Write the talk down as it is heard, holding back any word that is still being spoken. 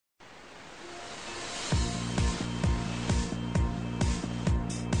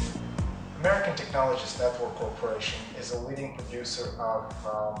American Technologies Network Corporation is a leading producer of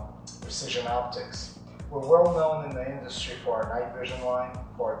precision optics. We're well known in the industry for our night vision line,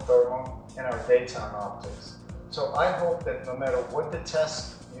 for our thermal, and our daytime optics. So I hope that no matter what the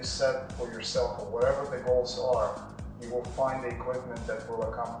test you set for yourself or whatever the goals are, you will find the equipment that will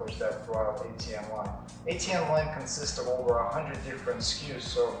accomplish that throughout ATN line. ATN line consists of over 100 different SKUs,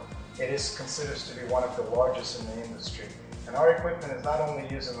 so it is considered to be one of the largest in the industry. And our equipment is not only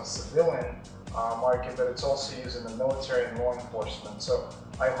used in the civilian market, but it's also used in the military and law enforcement. So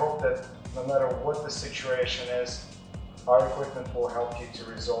I hope that no matter what the situation is, our equipment will help you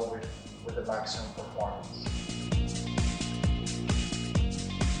to resolve it with the maximum performance.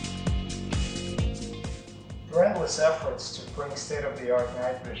 Through endless efforts to bring state-of-the-art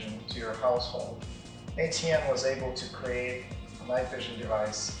night vision to your household, ATN was able to create a night vision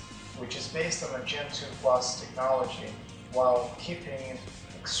device which is based on the Gen 2 Plus technology while keeping it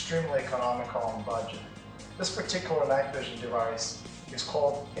extremely economical on budget. This particular night vision device is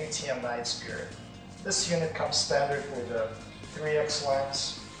called ATN-NightSpirit. This unit comes standard with a 3x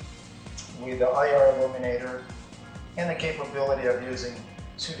lens, with the IR illuminator, and the capability of using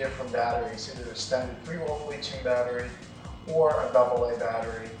two different batteries, either a standard 3-volt lithium battery or a AA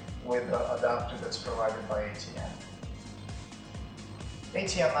battery with an adapter that's provided by ATN.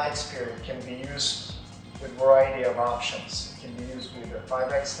 ATN-NightSpirit can be used with a variety of options. It can be used with a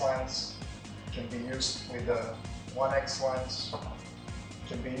 5x lens, it can be used with a 1x lens, it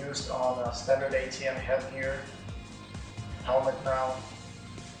can be used on a standard ATN headgear, helmet mount,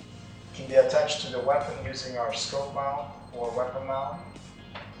 it can be attached to the weapon using our scope mount or weapon mount,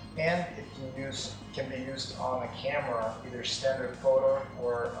 and it can be used on a camera, either standard photo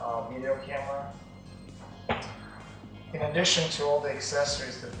or video camera. In addition to all the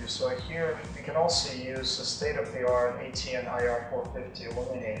accessories that you saw here, we can also use a state-of-the-art ATN IR450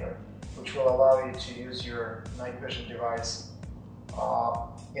 illuminator, which will allow you to use your night vision device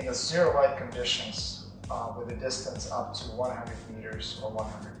in the zero light conditions with a distance up to 100 meters or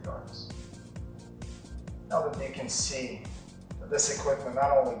 100 yards. Now that you can see that this equipment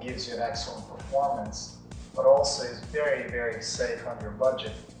not only gives you an excellent performance, but also is very, very safe on your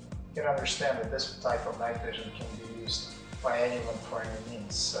budget, you can understand that this type of night vision can be used by anyone for any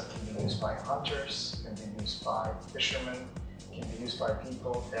means. It can be used by hunters, it can be used by fishermen, it can be used by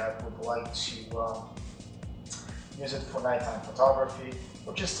people that would like to use it for nighttime photography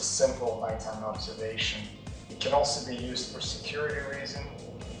or just a simple nighttime observation. It can also be used for security reasons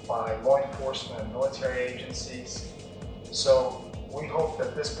by law enforcement and military agencies. So we hope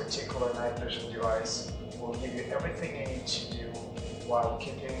that this particular night vision device will give you everything you need to do while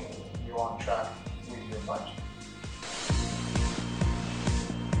keeping you on track with your budget.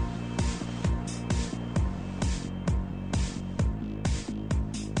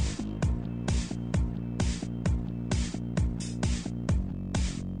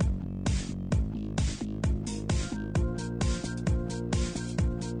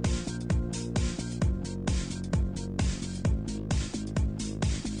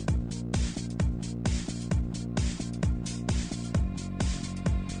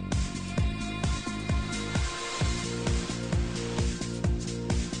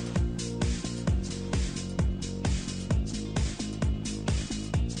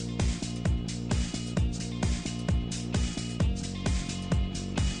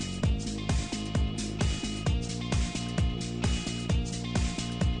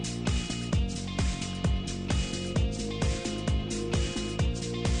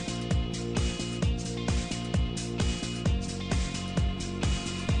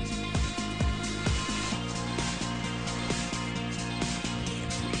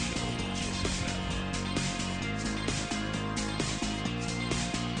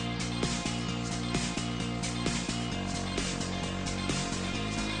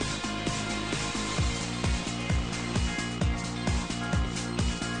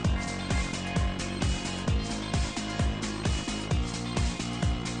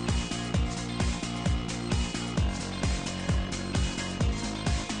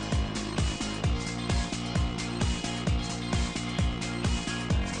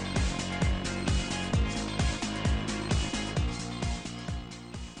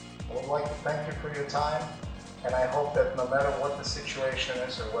 I would like to thank you for your time, and I hope that no matter what the situation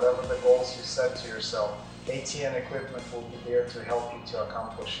is or whatever the goals you set to yourself, ATN equipment will be there to help you to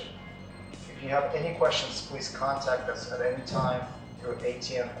accomplish it. If you have any questions, please contact us at any time through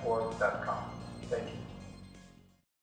atncorp.com. Thank you.